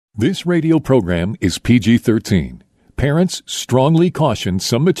This radio program is PG-13. Parents strongly caution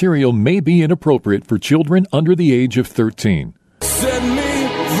some material may be inappropriate for children under the age of 13. Set me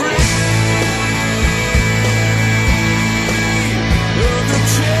free of the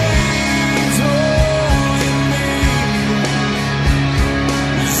chains holding me.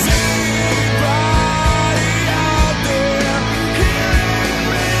 Is anybody out there hearing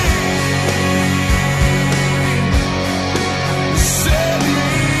me? Set me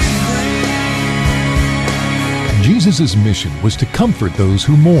free. Jesus' mission was to comfort those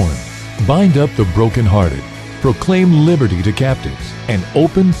who mourn, bind up the brokenhearted, proclaim liberty to captives, and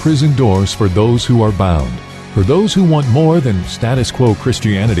open prison doors for those who are bound. For those who want more than status quo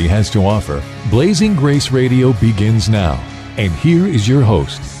Christianity has to offer, Blazing Grace Radio begins now. And here is your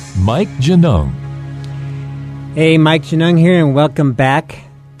host, Mike Genung. Hey, Mike Genung here, and welcome back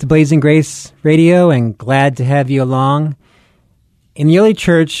to Blazing Grace Radio, and glad to have you along. In the early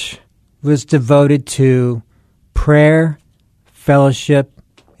church was devoted to prayer, fellowship,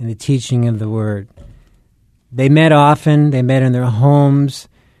 and the teaching of the Word. They met often. They met in their homes.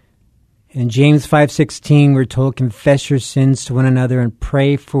 In James 5:16, we're told, confess your sins to one another and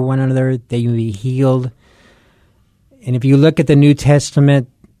pray for one another that you may be healed. And if you look at the New Testament,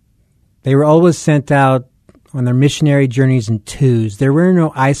 they were always sent out on their missionary journeys in twos. There were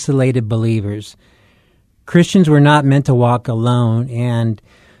no isolated believers. Christians were not meant to walk alone. And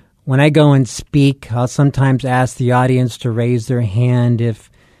when I go and speak, I'll sometimes ask the audience to raise their hand if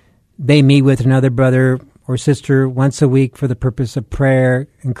they meet with another brother or sister once a week for the purpose of prayer,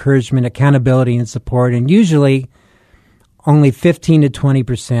 encouragement, accountability, and support. And usually only 15 to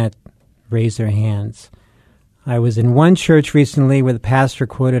 20% raise their hands. I was in one church recently where the pastor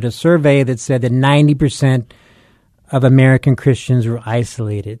quoted a survey that said that 90% of American Christians were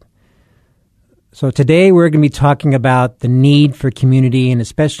isolated. So today we're going to be talking about the need for community, and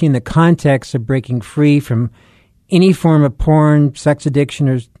especially in the context of breaking free from any form of porn, sex addiction,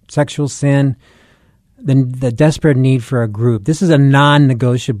 or sexual sin, the desperate need for a group. This is a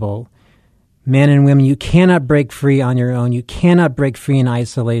non-negotiable. Men and women, you cannot break free on your own. You cannot break free in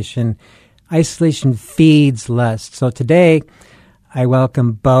isolation. Isolation feeds lust. So today, I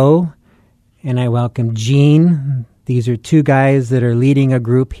welcome Bo and I welcome Gene. These are two guys that are leading a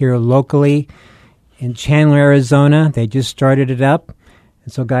group here locally in Chandler, Arizona. They just started it up.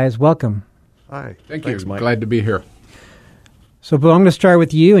 And so, guys, welcome. Hi. Thanks, Mike. Glad to be here. So, Bo, I'm going to start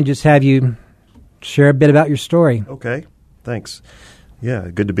with you and just have you share a bit about your story. Okay. Thanks. Yeah,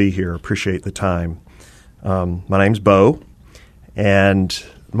 good to be here. Appreciate the time. My name's Bo, and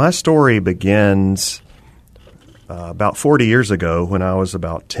my story begins about 40 years ago when I was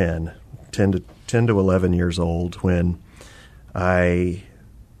about 10 to 11 years old, when I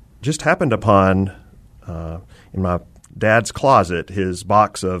just happened upon, in my dad's closet, his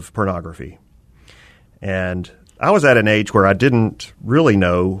box of pornography. And I was at an age where I didn't really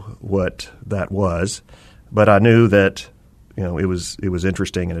know what that was, but I knew that it was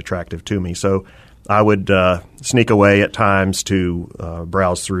interesting and attractive to me. So I would sneak away at times to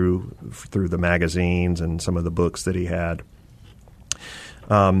browse through the magazines and some of the books that he had,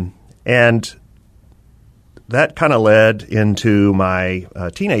 and that kind of led into my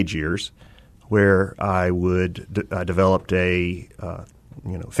teenage years, where I developed a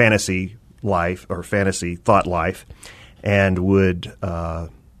fantasy life or fantasy thought life, and would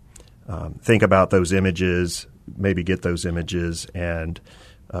think about those images, maybe get those images, and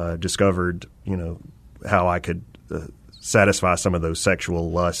discovered how I could satisfy some of those sexual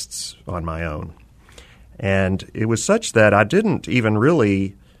lusts on my own. And it was such that I didn't even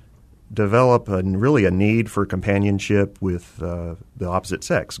really develop a need for companionship with the opposite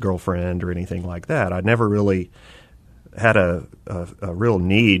sex, girlfriend or anything like that. I never really had a real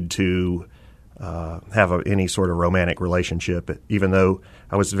need to have any sort of romantic relationship, even though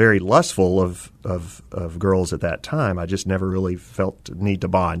I was very lustful of girls at that time. I just never really felt the need to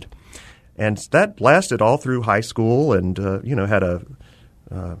bond. And that lasted all through high school, and had a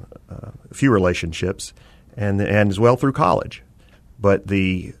few relationships, and as well through college. But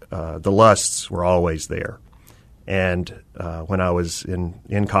the lusts were always there. And when I was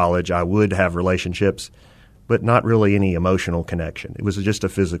in college, I would have relationships, but not really any emotional connection. It was just a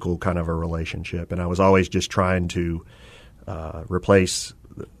physical kind of a relationship, and I was always just trying to replace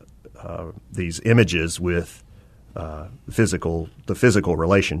these images with the physical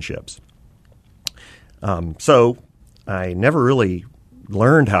relationships. So I never really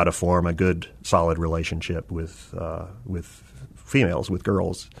learned how to form a good, solid relationship with females, with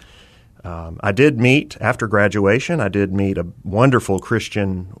girls. I did meet, after graduation, a wonderful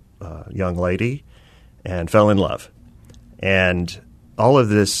Christian young lady and fell in love. And all of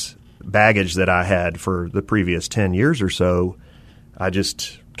this baggage that I had for the previous 10 years or so, I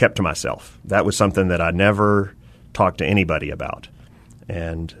just kept to myself. That was something that I never talked to anybody about.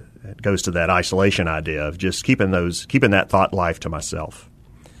 And it goes to that isolation idea of just keeping that thought life to myself.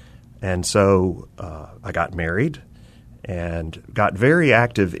 And so I got married and got very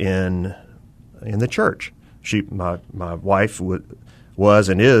active in the church. My wife was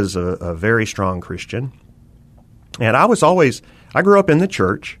and is a very strong Christian. And I grew up in the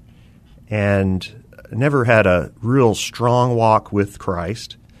church and never had a real strong walk with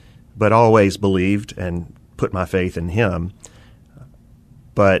Christ, but always believed and put my faith in Him.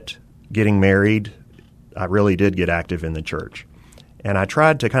 But getting married, I really did get active in the church. And I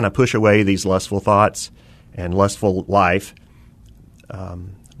tried to kind of push away these lustful thoughts and lustful life,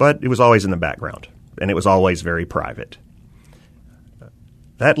 but it was always in the background, and it was always very private.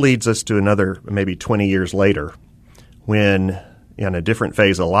 That leads us to another maybe 20 years later when, in a different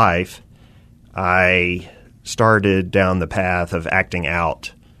phase of life, I started down the path of acting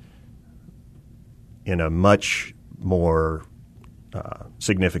out in a much more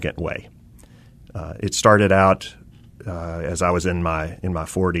significant way. It started out as I was in my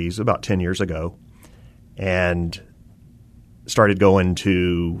 40s, about 10 years ago, and started going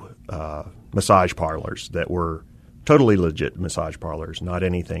to massage parlors that were totally legit massage parlors, not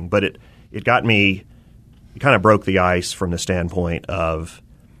anything. But it got me, it kind of broke the ice from the standpoint of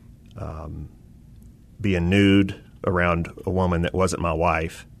being nude around a woman that wasn't my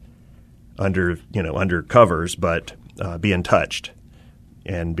wife, under covers, but being touched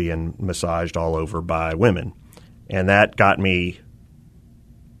and being massaged all over by women. And that got me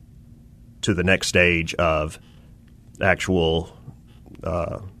to the next stage of actual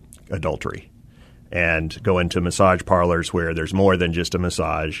adultery, and go into massage parlors where there's more than just a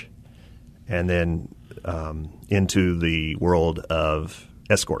massage, and then into the world of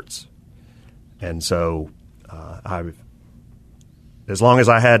escorts. And so as long as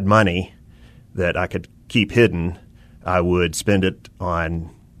I had money that I could keep hidden, I would spend it on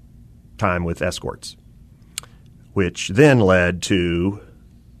time with escorts, which then led to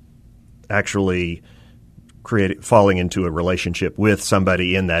actually falling into a relationship with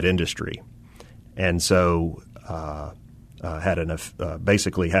somebody in that industry. And so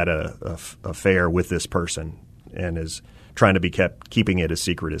basically had a affair with this person, and is trying to be keeping it as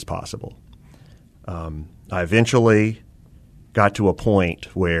secret as possible. I eventually got to a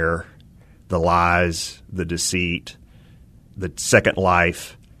point where the lies, the deceit, the second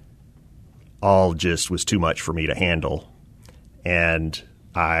life, all just was too much for me to handle. And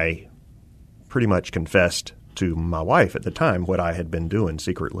I pretty much confessed to my wife at the time what I had been doing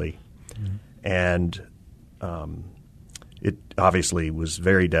secretly. Mm-hmm. And it obviously was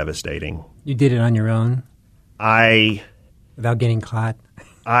very devastating. You did it on your own? Without getting caught?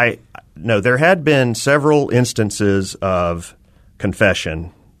 No, there had been several instances of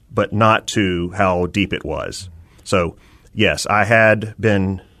confession, but not to how deep it was. So, yes, I had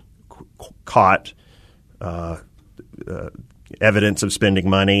been caught, evidence of spending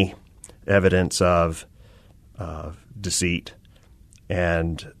money, evidence of deceit,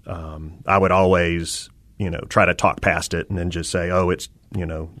 and I would always, try to talk past it and then just say, "Oh, it's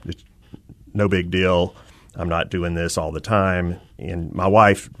no big deal. I'm not doing this all the time." And my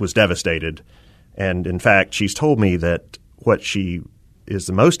wife was devastated, and in fact, she's told me that what she is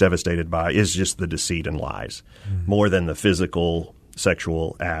the most devastated by is just the deceit and lies, more than the physical,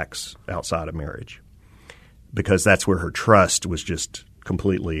 sexual acts outside of marriage, because that's where her trust was just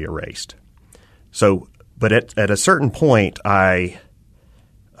completely erased. So, but at a certain point, the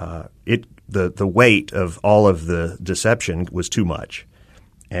weight of all of the deception was too much,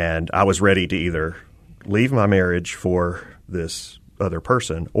 and I was ready to either leave my marriage for this other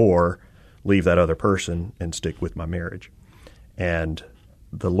person or leave that other person and stick with my marriage. And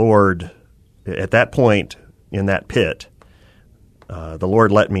the Lord, at that point in that pit, the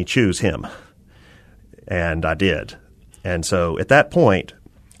Lord let me choose Him, and I did. And so at that point,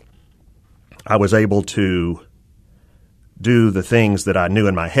 I was able to do the things that I knew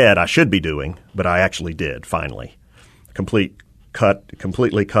in my head I should be doing, but I actually did finally. Completely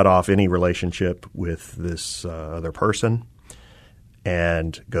cut off any relationship with this other person,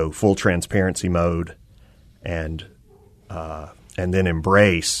 and go full transparency mode, and then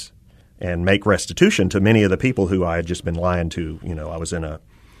embrace and make restitution to many of the people who I had just been lying to. I was in a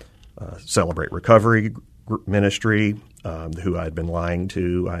Celebrate Recovery ministry who I had been lying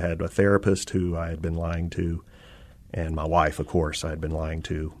to. I had a therapist who I had been lying to, and my wife, of course, I had been lying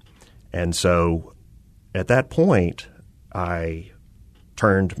to. And so at that point, I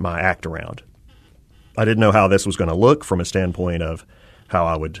turned my act around. I didn't know how this was going to look from a standpoint of how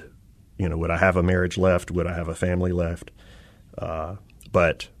I would, would I have a marriage left? Would I have a family left?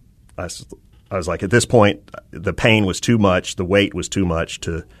 But I was like, at this point, the pain was too much, the weight was too much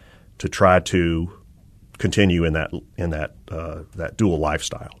to try to continue in that dual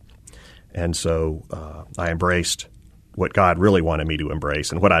lifestyle. And so I embraced what God really wanted me to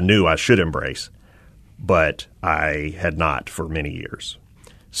embrace and what I knew I should embrace, but I had not for many years.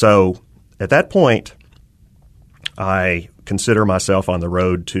 So at that point, I consider myself on the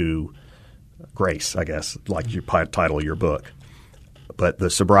road to grace, I guess, like you title your book. But the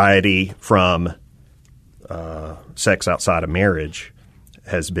sobriety from sex outside of marriage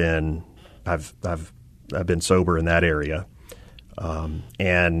has been I've been sober in that area,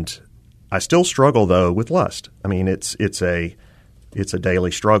 and I still struggle though with lust. I mean, it's a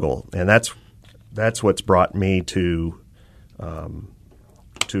daily struggle, and that's what's brought me to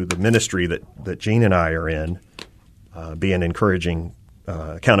the ministry that Jean and I are in, being encouraging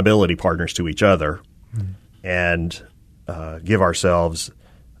accountability partners to each other, and give ourselves,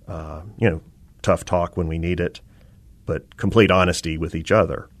 tough talk when we need it, but complete honesty with each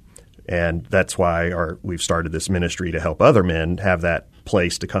other. And that's why we've started this ministry to help other men have that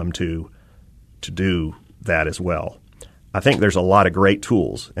place to come to do that as well. I think there's a lot of great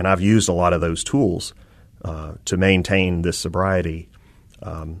tools, and I've used a lot of those tools to maintain this sobriety.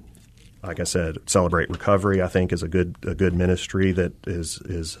 Like I said, Celebrate Recovery, I think, is a good ministry that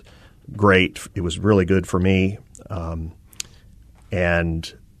is great. It was really good for me.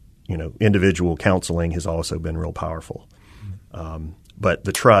 And individual counseling has also been real powerful. But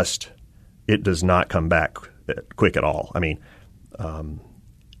the trust, it does not come back quick at all. I mean,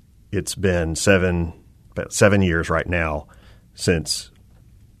 it's been about 7 years right now since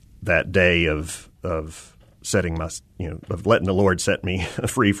that day of setting of letting the Lord set me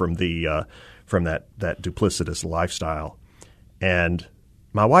free from that duplicitous lifestyle. And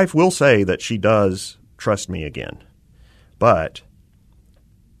my wife will say that she does trust me again, but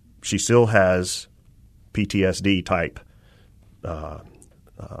she still has PTSD type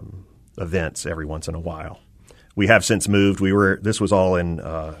events every once in a while. We have since moved. This was all in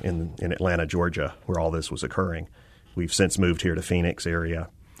Atlanta, Georgia, where all this was occurring. We've since moved here to Phoenix area,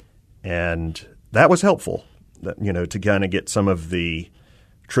 and that was helpful. To kind of get some of the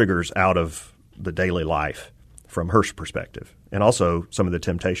triggers out of the daily life from her perspective, and also some of the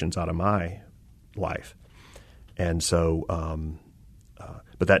temptations out of my life. And so,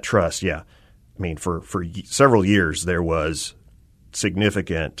 but that trust, yeah. I mean, for several years there was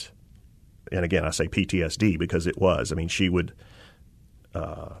significant, and again I say PTSD because it was. I mean, she would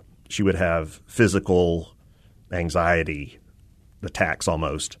have physical anxiety attacks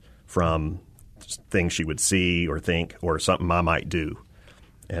almost from things she would see or think or something I might do.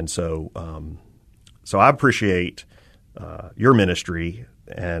 And so I appreciate your ministry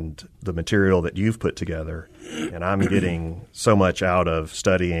and the material that you've put together, and I'm getting so much out of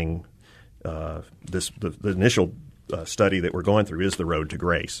studying the initial study that we're going through is The Road to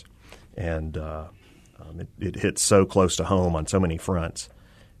Grace. And it hits so close to home on so many fronts.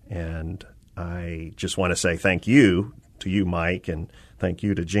 And I just want to say thank you to you, Mike, and thank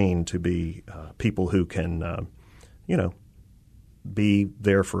you to Jean to be people who can, be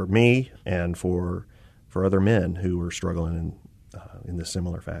there for me and for other men who are struggling in this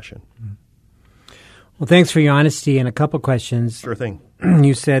similar fashion. Well, thanks for your honesty, and a couple questions. Sure thing.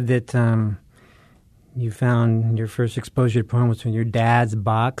 You said that you found your first exposure to porn was from your dad's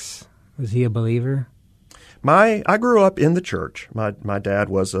box. Was he a believer? I grew up in the church. My dad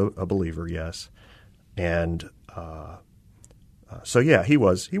was a believer, yes, and so yeah, he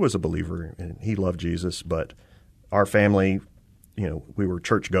was a believer and he loved Jesus. But our family, we were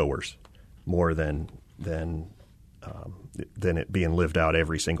church goers more than it being lived out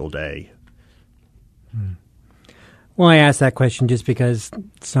every single day. Well, I asked that question just because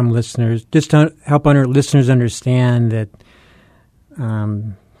some listeners, just to help our listeners understand that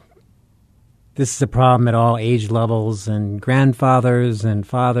this is a problem at all age levels and grandfathers and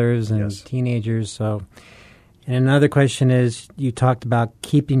fathers and Yes. teenagers. So, and another question is, you talked about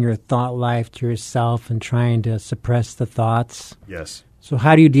keeping your thought life to yourself and trying to suppress the thoughts. Yes. So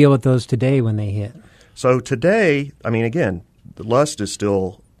how do you deal with those today when they hit? So today, I mean, again, the lust is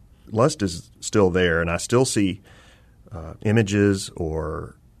still there, and I still see images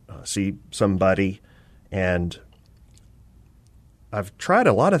or see somebody, and I've tried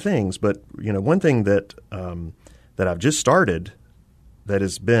a lot of things. But one thing that I've just started that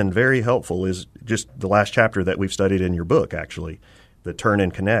has been very helpful is just the last chapter that we've studied in your book, actually, the turn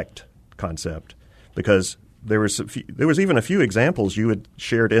and connect concept, because there was even a few examples you had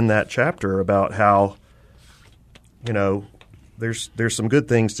shared in that chapter about how there's some good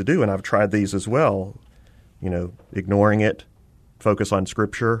things to do, and I've tried these as well. Ignoring it, focus on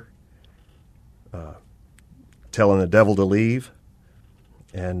Scripture, telling the devil to leave,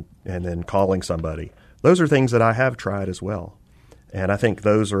 and then calling somebody. Those are things that I have tried as well, and I think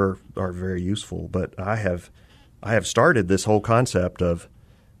those are very useful. But I have started this whole concept of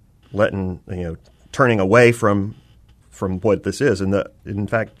turning away from what this is. And in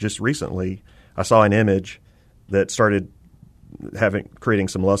fact, just recently, I saw an image that started creating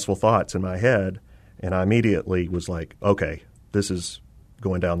some lustful thoughts in my head, and I immediately was like, okay, this is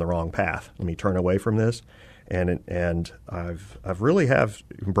going down the wrong path. Let me turn away from this. And I've really have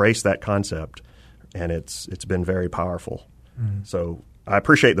embraced that concept, and it's been very powerful. Mm. So I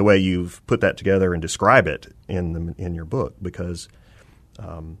appreciate the way you've put that together and describe it in your book, because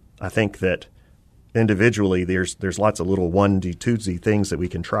I think that individually there's lots of little onesie twosie things that we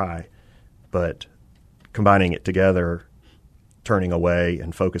can try, but combining it together, turning away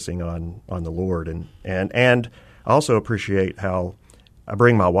and focusing on the Lord, and I also appreciate how I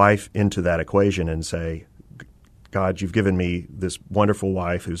bring my wife into that equation and say, God, you've given me this wonderful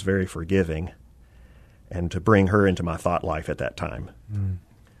wife who's very forgiving, and to bring her into my thought life at that time. Mm.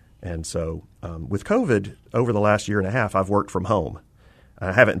 And so with COVID, over the last year and a half, I've worked from home.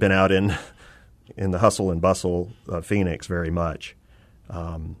 I haven't been out in the hustle and bustle of Phoenix very much.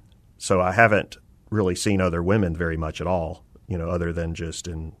 So I haven't really seen other women very much at all, other than just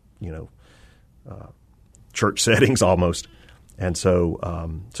in, church settings almost. And so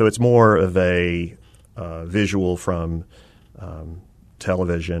it's more of a visual from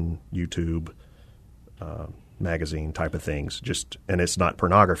television, YouTube, magazine type of things. And it's not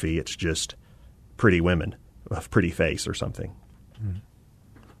pornography. It's just pretty women, a pretty face or something. Mm.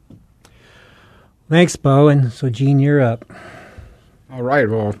 Thanks, Bo. And so, Gene, you're up. All right.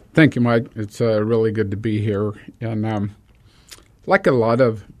 Well, thank you, Mike. It's really good to be here. And like a lot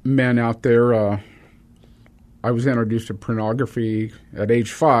of men out there, I was introduced to pornography at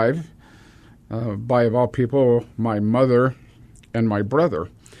age 5 by, of all people, my mother and my brother.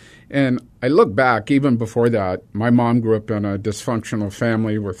 And I look back, even before that, my mom grew up in a dysfunctional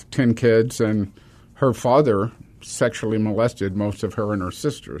family with 10 kids, and her father sexually molested most of her and her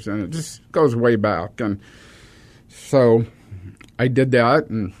sisters. And it just goes way back. And so I did that,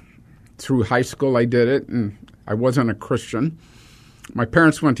 and through high school I did it, and I wasn't a Christian. My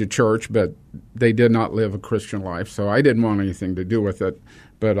parents went to church, but they did not live a Christian life, so I didn't want anything to do with it.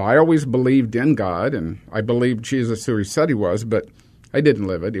 But I always believed in God, and I believed Jesus who he said he was, but I didn't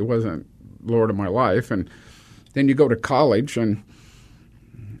live it. He wasn't Lord of my life. And then you go to college, and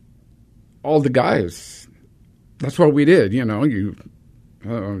all the guys, that's what we did, You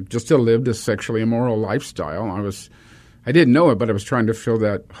just lived a sexually immoral lifestyle. I didn't know it, but I was trying to fill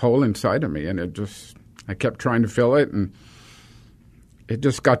that hole inside of me, and I kept trying to fill it, and it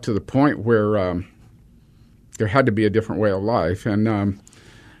just got to the point where there had to be a different way of life. And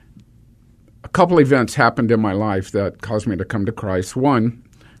a couple events happened in my life that caused me to come to Christ. One,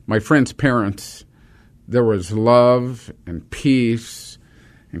 my friend's parents, there was love and peace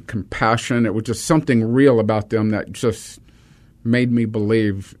and compassion. It was just something real about them that just made me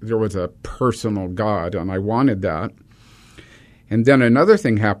believe there was a personal God, and I wanted that. And then another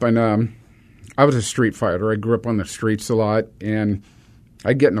thing happened. I was a street fighter. I grew up on the streets a lot, and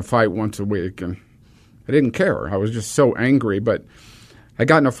I'd get in a fight once a week, and I didn't care. I was just so angry. But I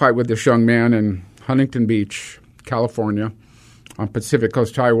got in a fight with this young man in Huntington Beach, California, on Pacific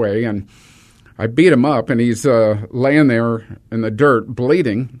Coast Highway, and I beat him up, and he's laying there in the dirt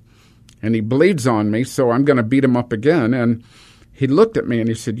bleeding, and he bleeds on me, so I'm going to beat him up again. And he looked at me, and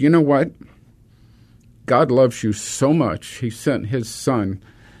he said, you know what? God loves you so much, he sent his son,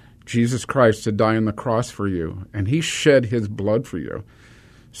 Jesus Christ, to die on the cross for you, and he shed his blood for you.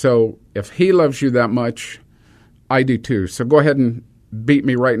 So if he loves you that much, I do too. So go ahead and beat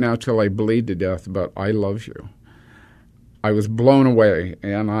me right now till I bleed to death, but I love you. I was blown away,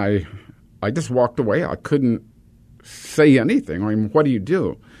 and I just walked away. I couldn't say anything. I mean, what do you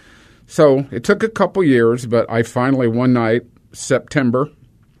do? So it took a couple years, but I finally, one night, September,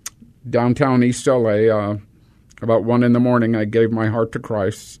 downtown East L.A., about 1 a.m, I gave my heart to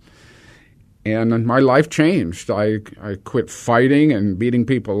Christ, and my life changed. I quit fighting and beating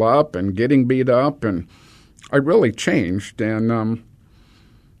people up and getting beat up, and I really changed. And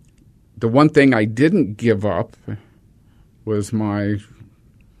the one thing I didn't give up was my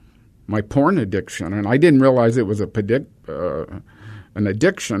porn addiction, and I didn't realize it was an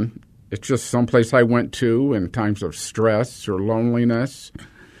addiction. It's just someplace I went to in times of stress or loneliness.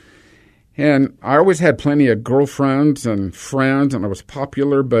 And I always had plenty of girlfriends and friends, and I was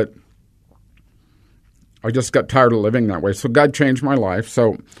popular, but I just got tired of living that way. So God changed my life.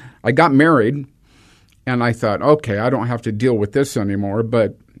 So I got married, and I thought, okay, I don't have to deal with this anymore.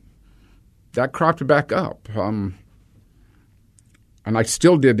 But that cropped back up. And I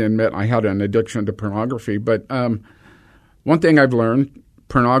still did admit I had an addiction to pornography. But one thing I've learned,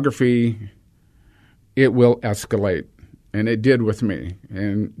 pornography, it will escalate. And it did with me.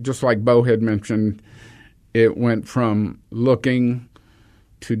 And just like Bo had mentioned, it went from looking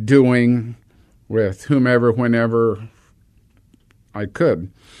to doing with whomever, whenever I could.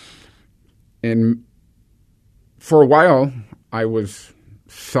 And for a while, I was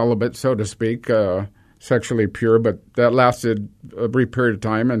celibate, so to speak, sexually pure, but that lasted a brief period of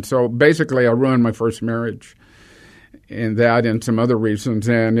time. And so basically, I ruined my first marriage, and that and some other reasons.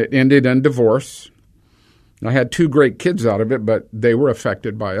 And it ended in divorce. I had 2 great kids out of it, but they were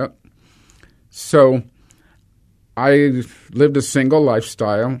affected by it. So I lived a single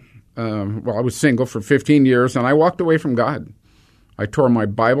lifestyle. I was single for 15 years, and I walked away from God. I tore my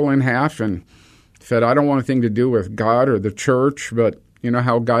Bible in half and said, I don't want anything to do with God or the church, but you know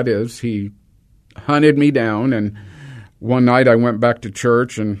how God is. He hunted me down, and one night I went back to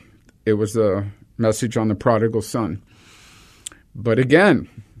church, and it was a message on the prodigal son. But again,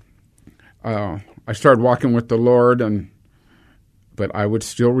 I started walking with the Lord, but I would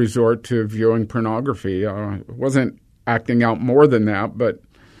still resort to viewing pornography. I wasn't acting out more than that, but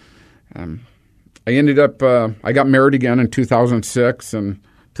I ended up, I got married again in 2006, and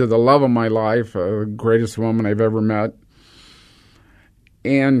to the love of my life, the greatest woman I've ever met.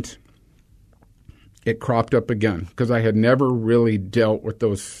 And it cropped up again because I had never really dealt with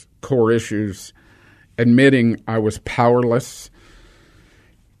those core issues, admitting I was powerless.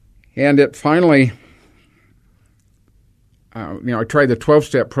 And it finally, I tried the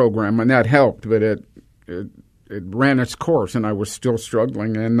 12-step program, and that helped, but it ran its course, and I was still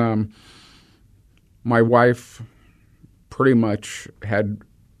struggling. And my wife pretty much had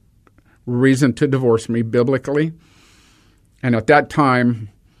reason to divorce me biblically. And at that time,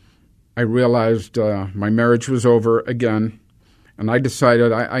 I realized my marriage was over again, and I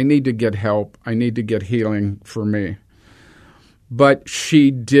decided I need to get help. I need to get healing for me. But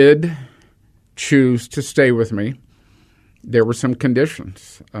she did choose to stay with me. There were some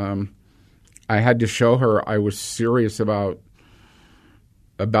conditions. I had to show her I was serious about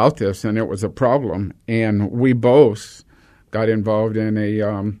this, and it was a problem. And we both got involved in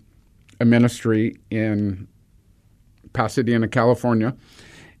a ministry in Pasadena, California,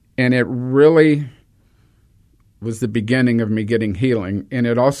 and it really was the beginning of me getting healing. And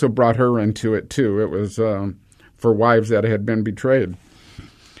it also brought her into it too. It was for wives that had been betrayed.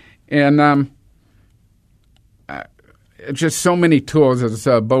 And just so many tools, as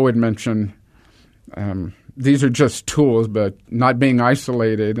Bo had mentioned. These are just tools, but not being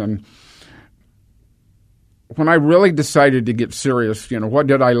isolated. And when I really decided to get serious, what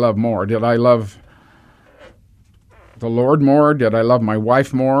did I love more? Did I love the Lord more? Did I love my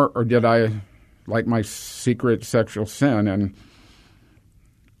wife more? Or did I like my secret sexual sin? And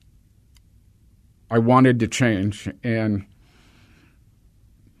I wanted to change. And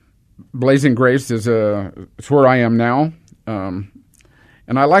Blazing Grace is it's where I am now. And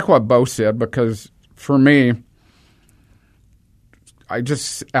I like what Bo said, because for me, I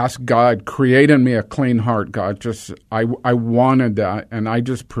just asked God, create in me a clean heart, God. I wanted that, and I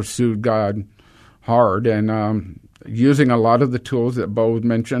just pursued God hard. And using a lot of the tools that Bo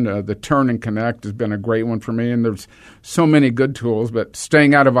mentioned, the Turn and Connect has been a great one for me. And there's so many good tools, but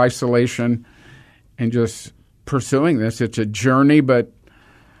staying out of isolation and just pursuing this, it's a journey, but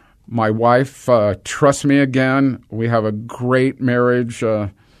my wife trusts me again. We have a great marriage,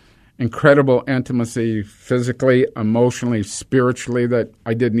 incredible intimacy physically, emotionally, spiritually that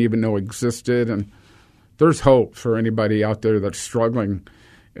I didn't even know existed. And there's hope for anybody out there that's struggling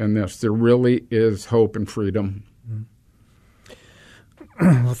in this. There really is hope and freedom.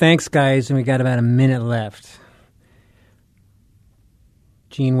 Well, thanks, guys. And we got about a minute left.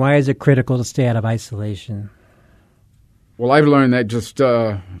 Gene, why is it critical to stay out of isolation? Well, I've learned that just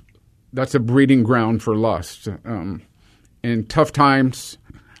that's a breeding ground for lust. In tough times,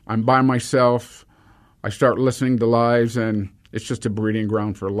 I'm by myself. I start listening to lies, and it's just a breeding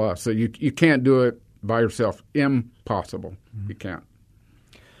ground for lust. So you can't do it by yourself. Impossible. You can't.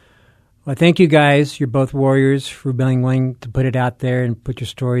 Well, thank you guys. You're both warriors for being willing to put it out there and put your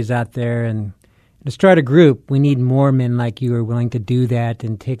stories out there. And to start a group, we need more men like you who are willing to do that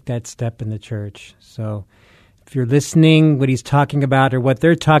and take that step in the church. So if you're listening, what he's talking about or what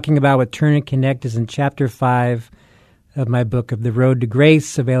they're talking about with Turn and Connect is in Chapter 5 of my book of The Road to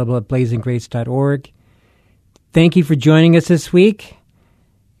Grace, available at blazinggrace.org. Thank you for joining us this week.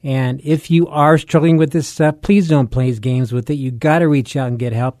 And if you are struggling with this stuff, please don't play games with it. You got to reach out and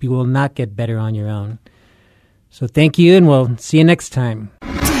get help. You will not get better on your own. So thank you, and we'll see you next time. Do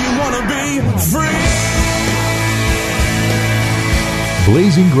you want to be free?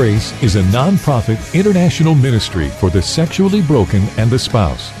 Blazing Grace is a non-profit international ministry for the sexually broken and the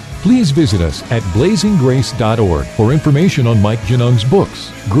spouse. Please visit us at blazinggrace.org for information on Mike Genung's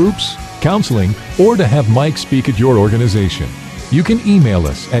books, groups, counseling, or to have Mike speak at your organization. You can email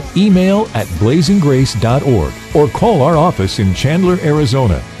us at email@blazinggrace.org or call our office in Chandler,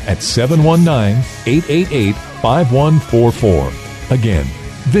 Arizona at 719-888-5144. Again,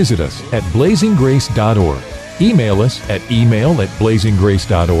 visit us at blazinggrace.org. Email us at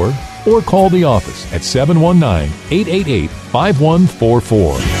email@blazinggrace.org or call the office at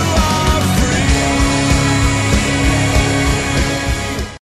 719-888-5144.